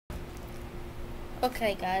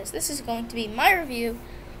Okay, guys, this is going to be my review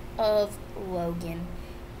of Logan.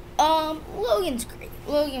 Logan's great.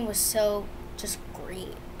 Logan was so just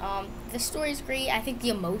great. The story's great. I think the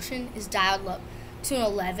emotion is dialed up to an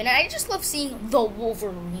 11. And I just love seeing the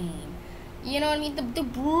Wolverine. You know what I mean? The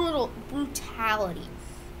brutality,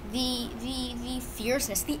 the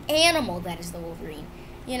fierceness, the animal that is the Wolverine.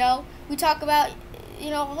 You know, we talk about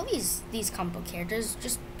all these comic book characters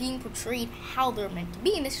just being portrayed how they're meant to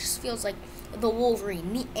be, and this just feels like the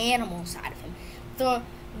Wolverine, the animal side of him, the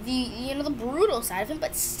brutal side of him,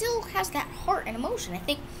 but still has that heart and emotion. I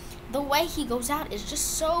think the way he goes out is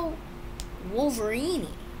just so Wolverine-y.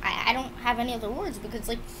 I don't have any other words because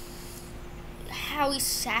like how he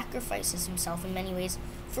sacrifices himself in many ways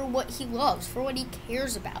for what he loves, for what he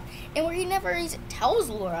cares about, and where he never tells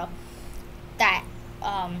Laura that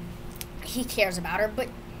he cares about her, but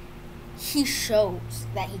he shows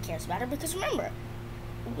that he cares about her because remember,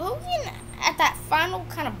 Logan at that final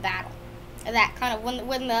kind of battle, that kind of when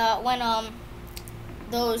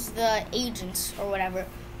the agents or whatever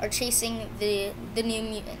are chasing the new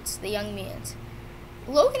mutants, the young mutants,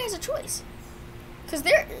 Logan has a choice because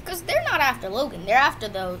they're not after Logan, they're after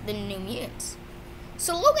the new mutants.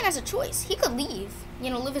 So Logan has a choice. He could leave,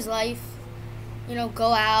 live his life,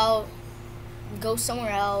 go out, go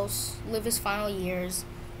somewhere else, live his final years,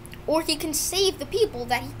 or he can save the people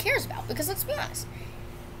that he cares about. Because let's be honest,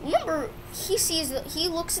 remember, he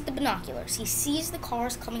looks at the binoculars, he sees the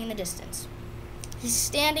cars coming in the distance. He's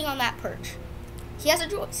standing on that perch. He has a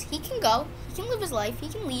choice. He can go, he can live his life, he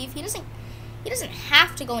can leave. He doesn't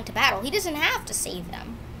have to go into battle. He doesn't have to save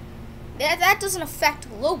them. That doesn't affect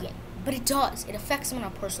Logan, but it does. It affects him on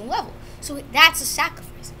a personal level. So that's a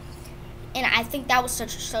sacrifice. And I think that was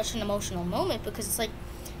such an emotional moment because it's like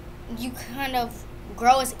you kind of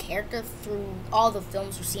grow as a character through all the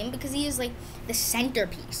films we see him because he is like the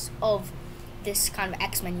centerpiece of this kind of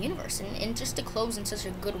X-Men universe, and just to close in such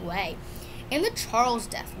a good way. And the Charles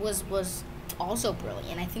death was also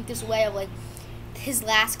brilliant. I think this way of like his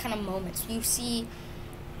last kind of moments, you see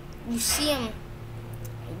him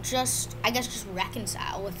just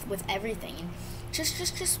reconcile with everything and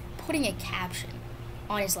just putting a caption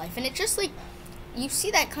on his life. And it just like you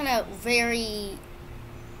see that kind of very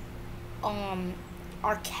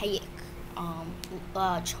archaic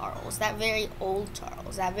Charles, that very old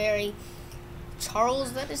Charles, that very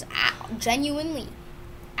Charles that is genuinely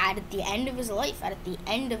at the end of his life, at the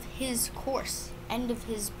end of his course, end of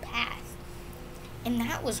his path. And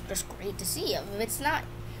that was just great to see. It's not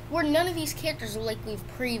where none of these characters are like we've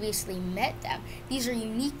previously met them. These are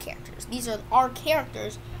unique characters. These are our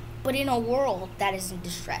characters, but in a world that is in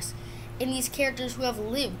distress. And these characters who have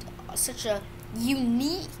lived such a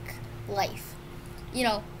unique life.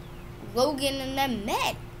 Logan and them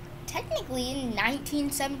met technically in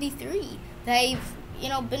 1973. They've,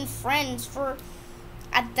 been friends for,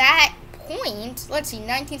 at that point, let's see,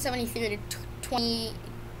 1973 to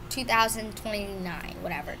 2029,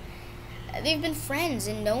 whatever. They've been friends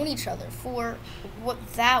and known each other for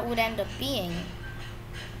what that would end up being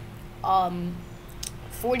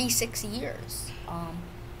 46 years.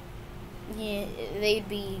 They'd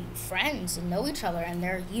be friends and know each other, and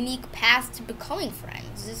their unique path to becoming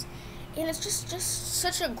friends it's just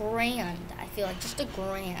such a grand, I feel like just a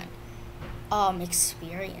grand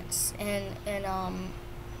experience, and I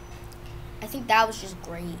think that was just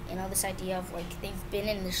great. This idea of like they've been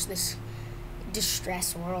in this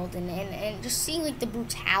distress world, and just seeing like the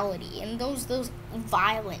brutality and those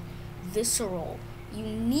violent, visceral,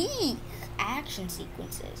 unique action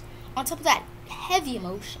sequences on top of that heavy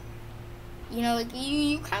emotion.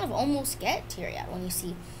 You kind of almost get teary-eyed when you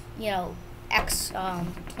see,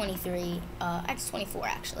 X24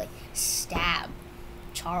 actually stab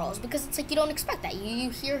Charles, because it's like you don't expect that. You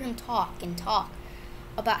hear him talk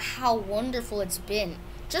about how wonderful it's been,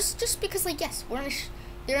 just because like yes,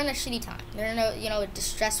 they're in a shitty time. They're in a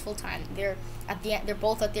distressful time. They're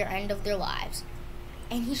both at their end of their lives,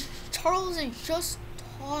 and Charles is just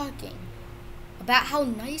talking about how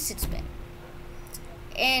nice it's been.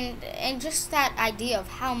 And just that idea of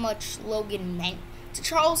how much Logan meant to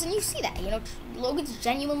Charles, and you see that, Logan's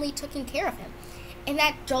genuinely taking care of him, and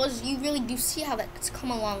you really do see how that's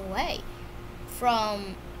come a long way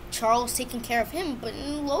from Charles taking care of him, but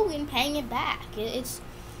Logan paying it back. It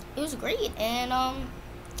was great, and I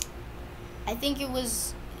think it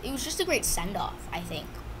was just a great send off. I think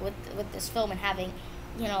with this film and having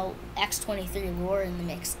X23 lore in the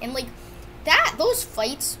mix, and like. Those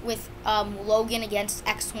fights with Logan against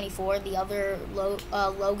X24, the other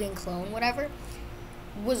Logan clone, whatever,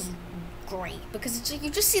 was great because you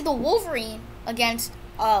just see the Wolverine against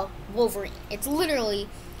Wolverine. It's literally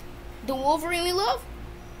the Wolverine we love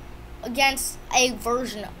against a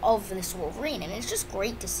version of this Wolverine, and it's just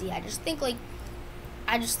great to see. I just think like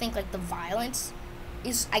the violence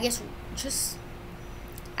is, I guess, just,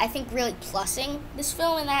 I think, really plussing this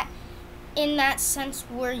film in that sense,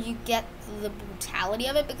 where you get the brutality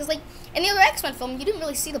of it, because like in the other X-Men film, you didn't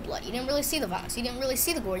really see the blood, you didn't really see the violence, you didn't really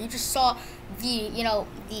see the gore, you just saw the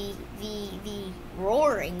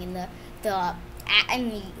roaring and the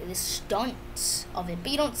stunts of it,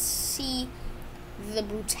 but you don't see the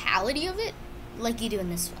brutality of it like you do in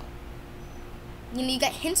this film. You know, you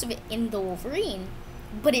got hints of it in the Wolverine,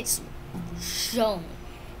 but it's shown.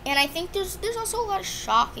 And I think there's also a lot of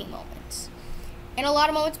shocking moments. And a lot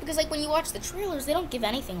of moments, because like when you watch the trailers, they don't give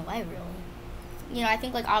anything away really. You know, I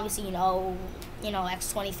think like obviously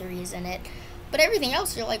X-23 is in it, but everything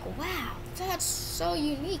else you're like, wow, that's so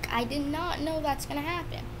unique. I did not know that's gonna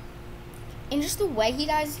happen. And just the way he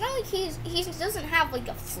dies, it's not like he doesn't have like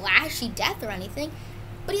a flashy death or anything,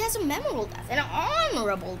 but he has a memorable death, an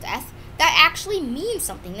honorable death that actually means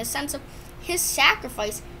something in the sense of his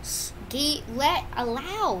sacrifice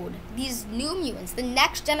allowed these new mutants, the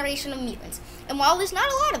next generation of mutants, and while there's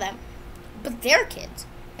not a lot of them, but their kids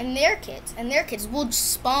and their kids and their kids will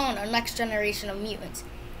spawn a next generation of mutants.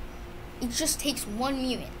 It just takes one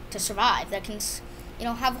mutant to survive that can,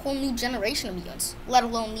 have a whole new generation of mutants, let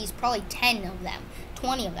alone these probably 10 of them,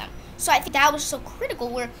 20 of them. So I think that was so critical,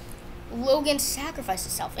 where Logan sacrificed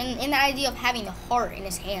himself, and the idea of having the heart in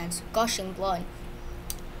his hands, gushing blood,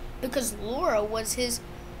 because Laura was his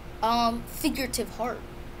figurative heart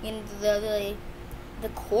in the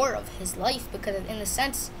core of his life, because in the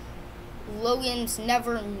sense, Logan's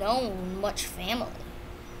never known much family.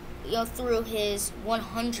 Through his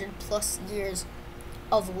 100 plus years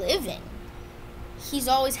of living, he's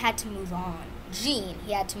always had to move on. Jean,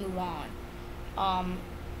 he had to move on.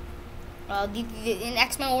 In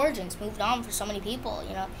X-Men Origins, moved on for so many people.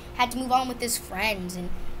 Had to move on with his friends,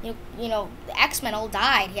 and the X-Men all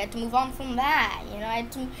died. He had to move on from that.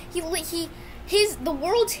 The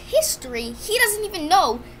world's history, he doesn't even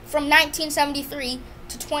know from 1973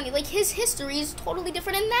 to 20. Like, his history is totally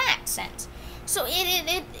different in that sense. So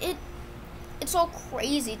it's all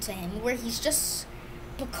crazy to him, where he's just,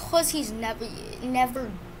 because he's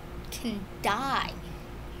never can die.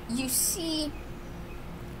 You see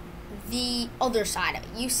the other side of it.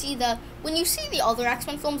 When you see the other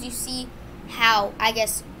X-Men films, you see how, I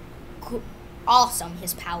guess, awesome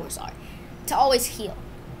his powers are. To always heal,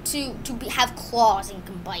 to have claws and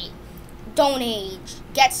can bite, don't age,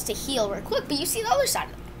 gets to heal real quick. But you see the other side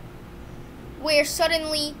of it, where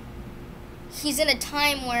suddenly he's in a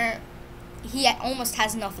time where he almost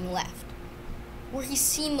has nothing left, where he's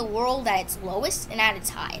seen the world at its lowest and at its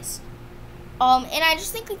highest. And I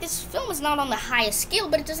just think like this film is not on the highest scale,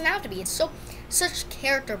 but it doesn't have to be. It's such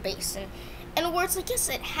character based, and where it's like, yes,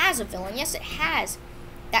 it has a villain, yes, it has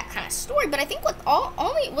that kind of story, but I think what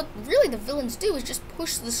really the villains do is just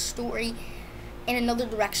push the story in another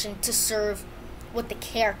direction to serve what the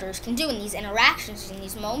characters can do in these interactions, in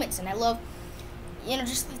these moments. And I love,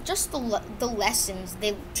 just the lessons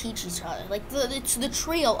they teach each other, like the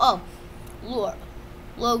trio of Laura,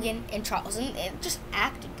 Logan, and Charles, and it just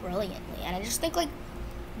acted brilliantly. And I just think like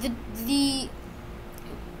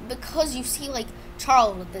because you see like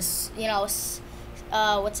Charles with this,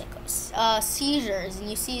 seizures, and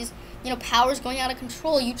you see his, powers going out of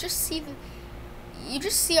control. You just see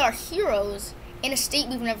our heroes in a state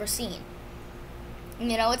we've never seen.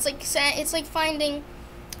 It's like finding.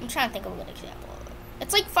 I'm trying to think of a good example.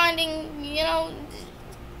 It's like finding,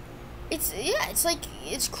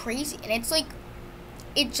 it's crazy, and it's like,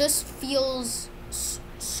 it just feels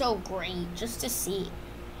so great just to see,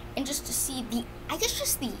 and just to see the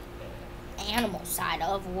animal side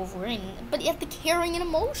of Wolverine, but yet the caring and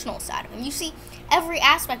emotional side of him. You see every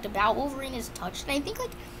aspect about Wolverine is touched, and I think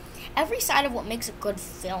like every side of what makes a good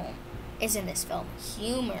film is in this film.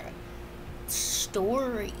 Humor,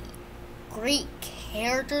 story, great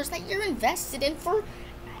characters that you're invested in for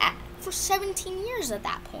 17 years at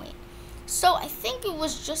that point. So I think it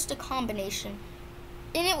was just a combination,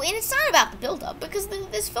 and it's not about the build-up, because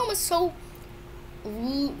this film is so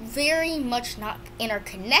very much not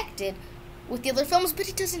interconnected with the other films, but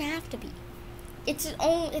it doesn't have to be. It's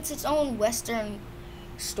its own Western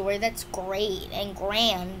story that's great and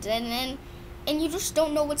grand, and you just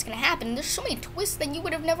don't know what's gonna happen. There's so many twists that you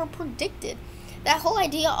would have never predicted. That whole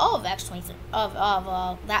idea of X-23, of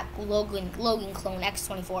that Logan clone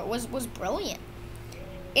X-24 was brilliant,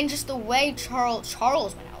 and just the way Charles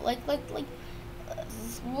went out,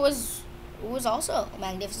 was also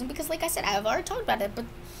magnificent, because like I said, I've already talked about it, but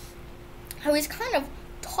how he's kind of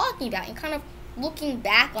talking about and kind of looking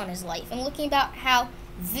back on his life and looking about how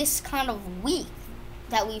this kind of week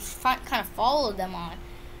that we've kind of followed them on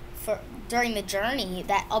for during the journey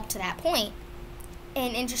that up to that point,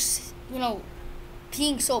 and just, you know,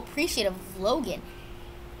 being so appreciative of Logan.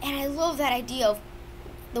 And I love that idea of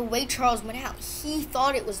the way Charles went out. He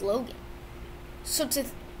thought it was Logan.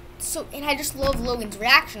 And I just love Logan's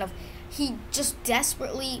reaction of he just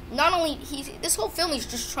desperately, not only, this whole film he's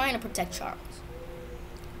just trying to protect Charles.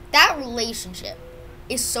 That relationship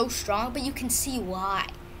is so strong, but you can see why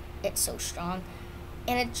it's so strong.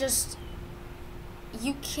 And it just,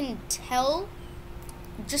 you can tell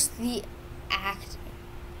just the acting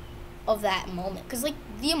of that moment. Because, like,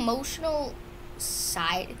 the emotional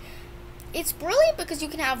side, it's brilliant because you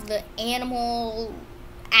can have the animal,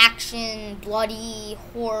 action, bloody,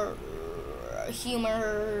 horror,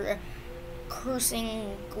 humor,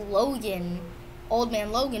 cursing Logan, old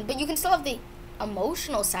man Logan, but you can still have the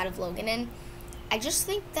emotional side of Logan, and I just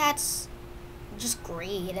think that's just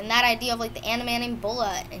great. And that idea of, like, the animating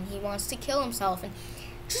bullet, and he wants to kill himself, and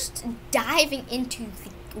just diving into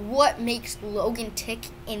what makes Logan tick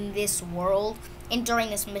in this world and during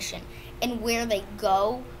this mission, and where they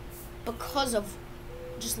go because of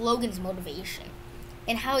just Logan's motivation,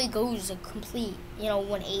 and how he goes a complete,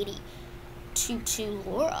 180 to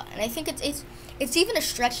Laura. And I think it's even a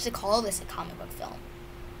stretch to call this a comic book film.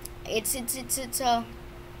 It's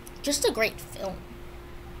just a great film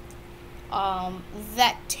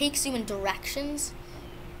that takes you in directions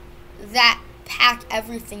that pack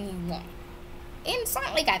everything you want. And it's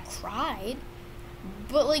not like I cried,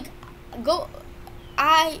 but like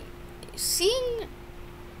seeing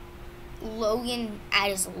Logan at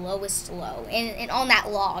his lowest low and on that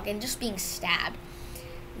log and just being stabbed.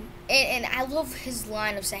 And I love his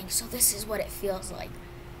line of saying, "So this is what it feels like."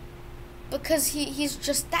 Because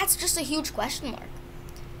that's just a huge question mark.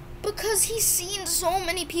 Because he's seen so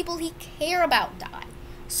many people he cared about die.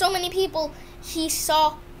 So many people he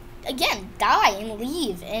saw, again, die and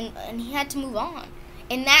leave, and he had to move on.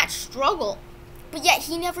 And that struggle. But yet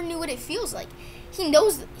he never knew what it feels like. He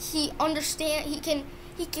knows, he understands, he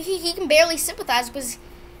can barely sympathize because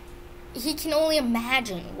he can only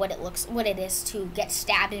imagine what it is to get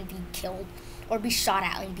stabbed and be killed, or be shot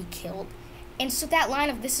at and be killed. And so that line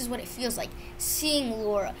of "this is what it feels like," seeing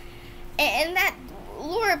Laura, and that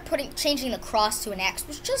Laura changing the cross to an X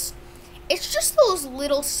was it's just those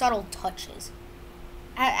little subtle touches.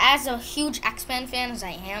 As a huge X-Men fan as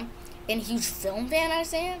I am, and a huge film fan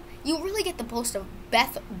as I am, you really get the best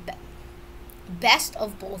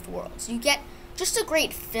of both worlds. You get just a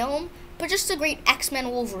great film, but just a great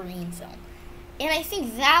X-Men Wolverine film. And I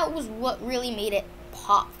think that was what really made it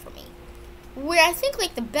pop for me. Where I think,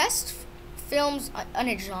 like, the best films on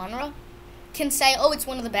a genre can say, "Oh, it's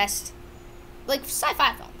one of the best," like,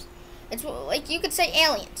 sci-fi films. It's like, you could say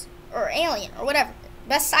Aliens, or Alien, or whatever.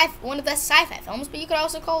 One of the best sci-fi films, but you could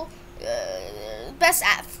also call best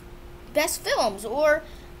films, or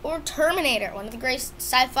Terminator, one of the greatest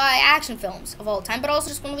sci-fi action films of all time, but also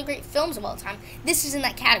just one of the great films of all time. This is in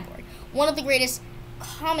that category. One of the greatest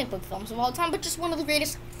comic book films of all time, but just one of the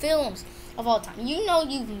greatest films of all time. You know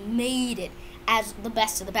you've made it as the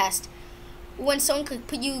best of the best when someone could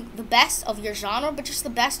put you the best of your genre, but just the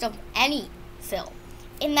best of any film.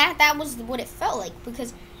 And that was what it felt like,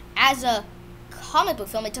 because as a comic book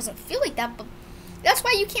film, it doesn't feel like that, but that's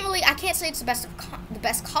why I can't say it's the best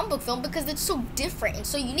comic book film, because it's so different and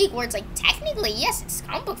so unique, where it's like, technically, yes, it's a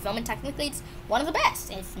comic book film, and technically it's one of the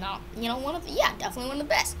best, if not, definitely one of the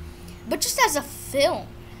best. But just as a film,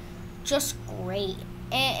 just great.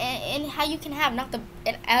 And how you can have not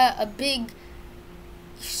a big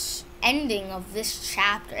ending of this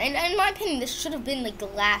chapter. And in my opinion, this should have been like the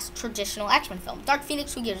last traditional X-Men film. Dark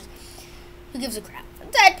Phoenix, who gives a crap?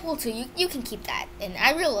 Deadpool 2, you can keep that. And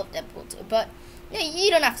I really love Deadpool 2, but you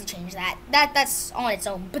don't have to change that. That's on its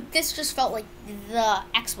own. But this just felt like the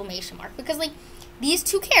exclamation mark, because, like, these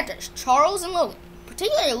two characters, Charles and Logan,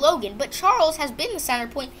 particularly Logan, but Charles has been the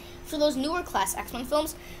center point for those newer class X-Men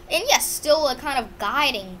films, and yes, still a kind of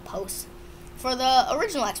guiding post for the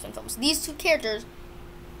original X-Men films. These two characters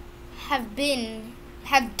have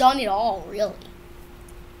done it all, really.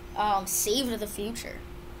 Saved the future,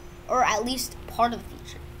 or at least part of the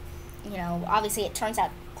future. Obviously it turns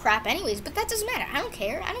out crap anyways, but that doesn't matter. I don't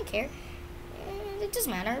care. It doesn't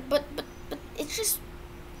matter, but it's just,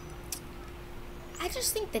 I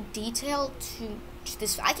just think the detail to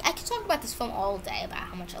this, I could talk about this film all day about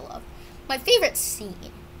how much I love. My favorite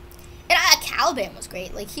scene, and Caliban was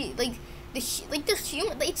great. There's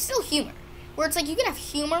humor. It's still humor, where it's like you can have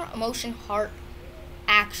humor, emotion, heart,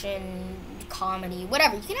 action, comedy,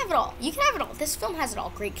 whatever. You can have it all. You can have it all. This film has it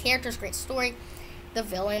all. Great characters, great story. The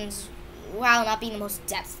villains, while not being the most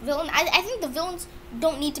depth villain, I think the villains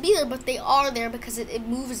don't need to be there, but they are there because it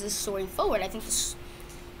moves the story forward. I think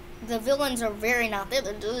the villains are very not there.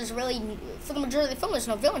 There's really, for the majority of the film, there's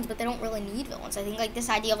no villains, but they don't really need villains. I think like this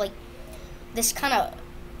idea of like this kind of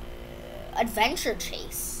adventure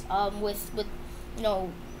chase with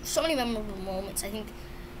so many memorable moments. I think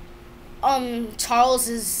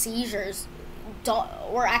Charles's seizures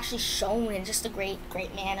were actually shown in just a great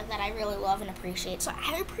manner that I really love and appreciate. So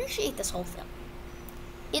I appreciate this whole film.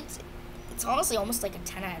 It's honestly almost like a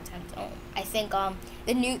 10 out of 10 film. I think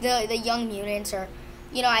the Young Mutants are,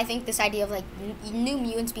 I think this idea of like new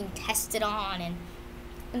mutants being tested on and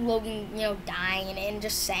Logan, dying and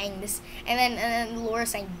just saying this, and then Laura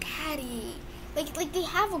saying "Daddy," like they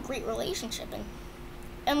have a great relationship,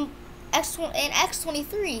 and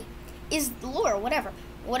X-23 is Laura, whatever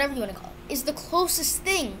you want to call it, is the closest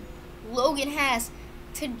thing Logan has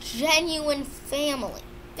to genuine family,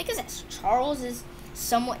 because as Charles is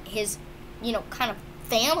somewhat his, kind of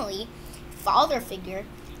family father figure,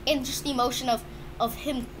 and just the emotion of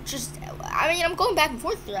him just, I'm going back and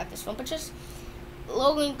forth throughout this film, but just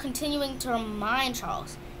Logan continuing to remind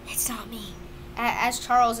Charles, it's not me. As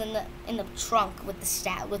Charles in the trunk with the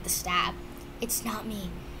stab, it's not me,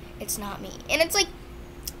 and it's like,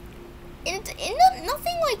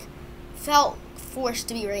 nothing like felt forced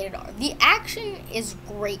to be rated R. The action is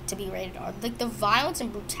great to be rated R. Like the violence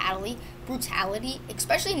and brutality,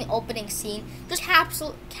 especially in the opening scene, just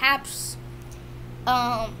capsule,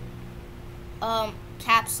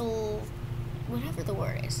 whatever the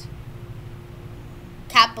word is.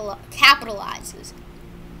 Capitalizes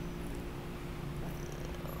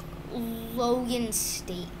Logan's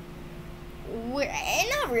state.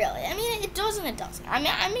 Not really. I mean, it does and it doesn't. I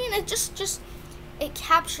mean, it just it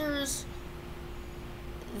captures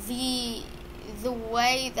the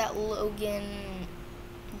way that Logan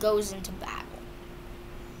goes into battle.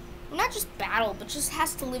 Not just battle, but just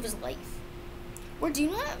has to live his life. Do you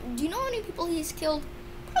know how many people he's killed?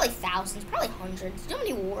 Probably thousands, probably hundreds. Do you know how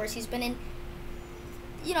many wars he's been in?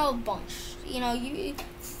 A bunch.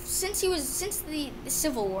 Since the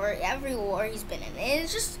Civil War, every war he's been in.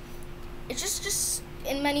 It's just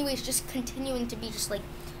in many ways just continuing to be just like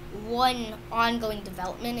one ongoing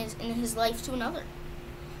development in his life to another.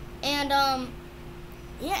 And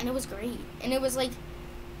and it was great. And it was like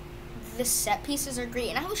the set pieces are great.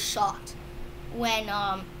 And I was shocked when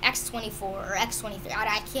X-24 or X-23,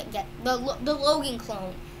 I can't get the Logan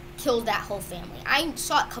clone killed that whole family. I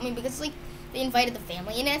saw it coming because like they invited the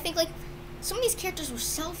family, and I think like some of these characters were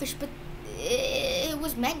selfish, but it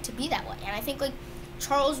was meant to be that way. And I think like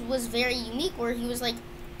Charles was very unique, where he was like,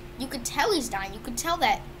 you could tell he's dying. You could tell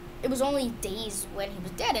that it was only days when he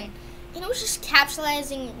was dead, and it was just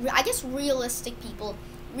capitalizing, I guess, realistic people,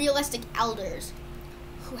 realistic elders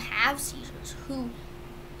who have seizures, who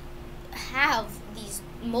have these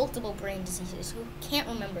multiple brain diseases, who can't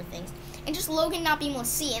remember things, and just Logan not being able to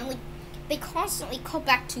see, and like they constantly cut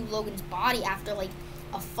back to Logan's body after like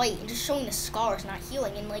a fight and just showing the scars not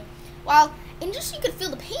healing, and like and just you could feel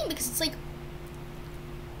the pain, because it's like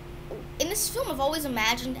in this film I've always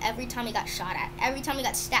imagined every time he got shot at, every time he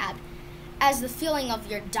got stabbed, as the feeling of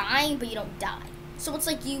you're dying but you don't die. So it's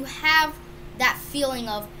like you have that feeling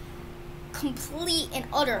of complete and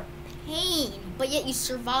utter pain, but yet you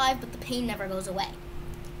survive, but the pain never goes away.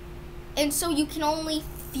 And so you can only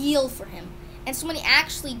feel for him. And so when he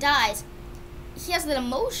actually dies, he has that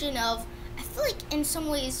emotion of, I feel like in some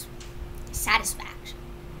ways, satisfaction.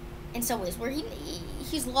 In some ways, where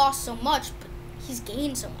he's lost so much, but he's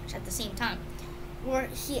gained so much at the same time. Where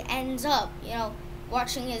he ends up,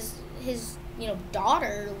 watching his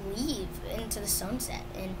daughter leave into the sunset.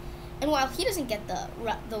 And while he doesn't get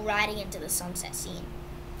the riding into the sunset scene,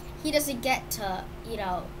 he doesn't get to,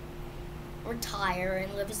 retire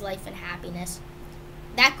and live his life in happiness.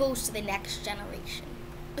 That goes to the next generation.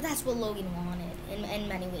 But that's what Logan wanted in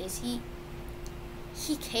many ways. He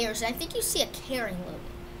cares, and I think you see a caring Logan.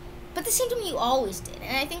 But at the same time, you always did.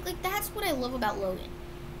 And I think like that's what I love about Logan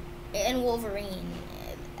and Wolverine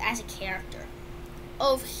as a character.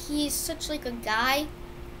 He's such like a guy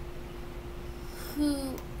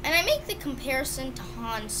who, and I make the comparison to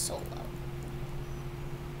Han Solo.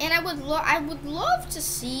 And I would love to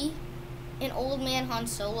see an old man Han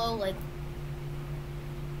Solo, like,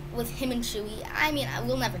 with him and Chewie. I mean, I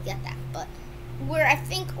will never get that, but where I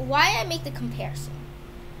think why I make the comparison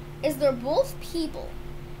is they're both people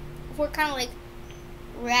who are kind of like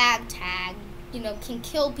ragtag, can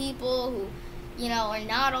kill people who, are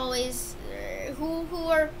not always, who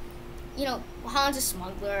are, Han's a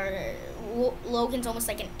smuggler, Logan's almost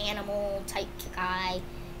like an animal type guy.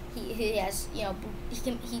 He has,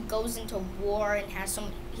 he goes into war and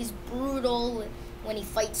he's brutal when he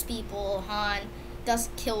fights people. Han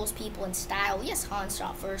kills people in style. Yes, Han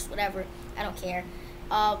shot first, whatever. I don't care.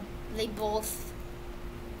 They both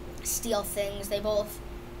steal things. They both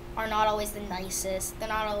are not always the nicest. They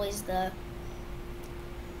don't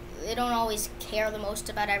always care the most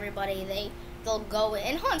about everybody. They'll go,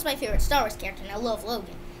 and Han's my favorite Star Wars character, and I love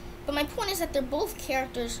Logan. But my point is that they're both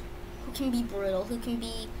characters who can be brutal, who can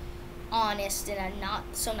be honest in a not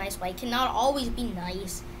so nice way, cannot always be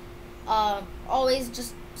nice, always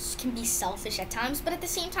just can be selfish at times, but at the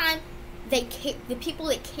same time, the people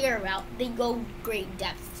they care about, they go get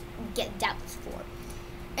depth for.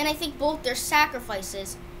 And I think both their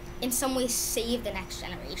sacrifices in some ways save the next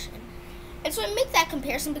generation. And so I make that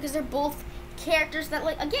comparison because they're both characters that,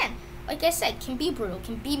 like I said, can be brutal,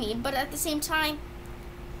 can be mean, but at the same time,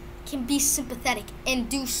 can be sympathetic and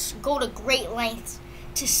go to great lengths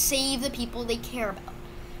to save the people they care about,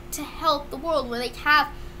 to help the world, where they have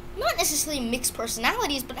not necessarily mixed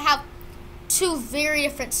personalities, but have two very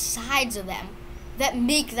different sides of them that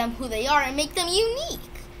make them who they are and make them unique.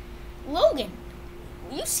 Logan,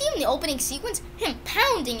 you see in the opening sequence, him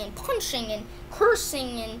pounding and punching and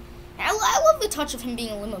cursing, and I love the touch of him being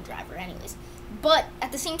a limo driver anyways. But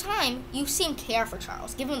at the same time, you see him care for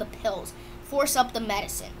Charles, give him the pills, force up the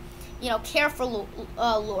medicine, care for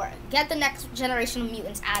Laura, get the next generation of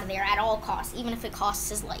mutants out of there at all costs, even if it costs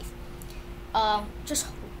his life.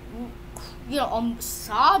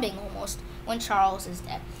 Sobbing almost when Charles is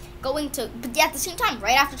dead. But at the same time,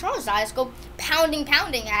 right after Charles dies, go pounding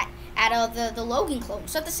at the Logan clone.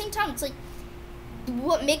 So at the same time, it's like,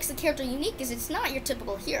 what makes the character unique is it's not your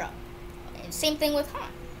typical hero. And same thing with Han.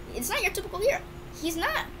 It's not your typical hero. He's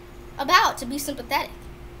not about to be sympathetic.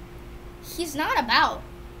 He's not about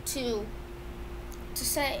to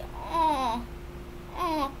say, oh,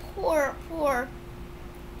 poor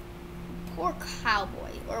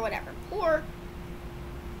cowboy, or whatever. Poor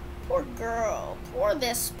girl, poor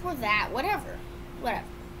this, poor that, whatever.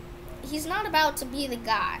 He's not about to be the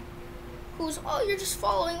guy who's, you're just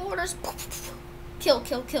following orders, kill.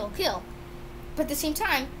 But at the same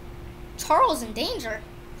time, Charles in danger,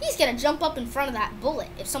 he's gonna jump up in front of that bullet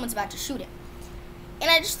if someone's about to shoot him. And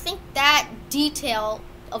I just think that detail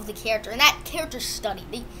of the character, and that character study,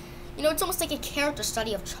 it's almost like a character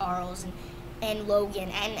study of Charles and Logan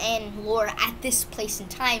and Laura at this place in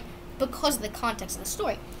time because of the context of the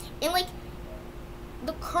story. And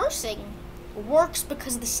the cursing works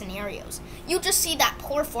because of the scenarios. You just see that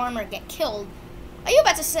poor farmer get killed. Are you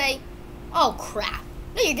about to say, oh crap?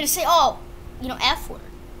 No, you're gonna say, F word.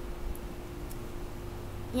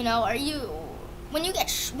 Are you, when you get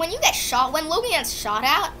shot, when Logan gets shot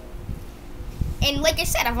at, and like I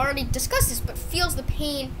said, I've already discussed this, but feels the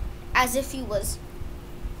pain as if he was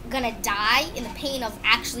gonna die, in the pain of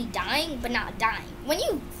actually dying, but not dying. When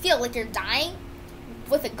you feel like you're dying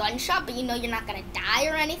with a gunshot, but you're not gonna die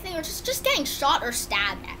or anything, or just getting shot or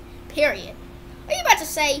stabbed at, period. Are you about to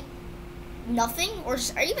say nothing? Or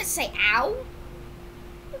are you about to say, ow?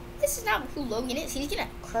 This is not who Logan is. He's gonna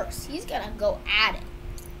curse. He's gonna go at it.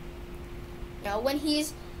 When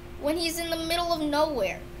he's in the middle of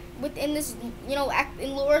nowhere, within this,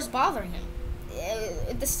 and Laura's bothering him,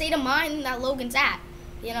 the state of mind that Logan's at,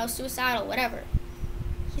 suicidal, whatever,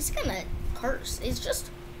 he's gonna curse. It's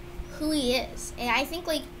just who he is. And I think,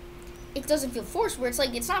 it doesn't feel forced, where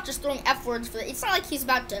it's not just throwing F words it's not like he's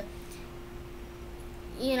about to,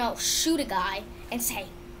 shoot a guy and say,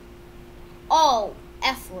 oh,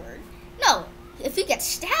 F word. No, if he gets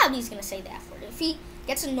stabbed, he's gonna say the F word. If he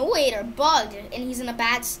gets annoyed or bugged and he's in a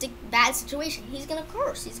bad situation, he's gonna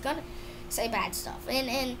curse. He's gonna say bad stuff.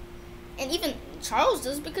 And even Charles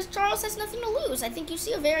does, because Charles has nothing to lose. I think you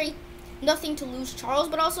see a very nothing to lose Charles,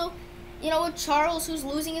 but also, a Charles who's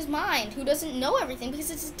losing his mind, who doesn't know everything,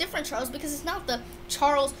 because it's a different Charles, because it's not the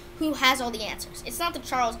Charles who has all the answers. It's not the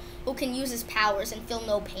Charles who can use his powers and feel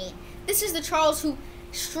no pain. This is the Charles who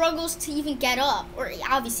struggles to even get up, or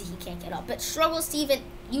obviously he can't get up, but struggles to even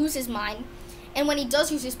use his mind. And when he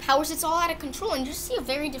does use his powers, it's all out of control. And you just see a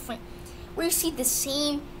very different, where you see the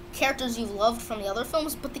same characters you've loved from the other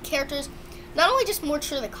films, but the characters not only just more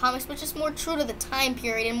true to the comics, but just more true to the time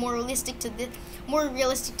period and more realistic to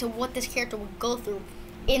what this character would go through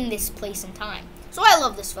in this place and time. So I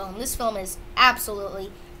love this film. This film is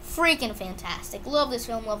absolutely freaking fantastic. Love this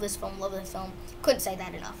film, love this film, love this film. Couldn't say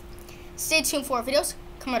that enough. Stay tuned for our videos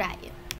coming at you.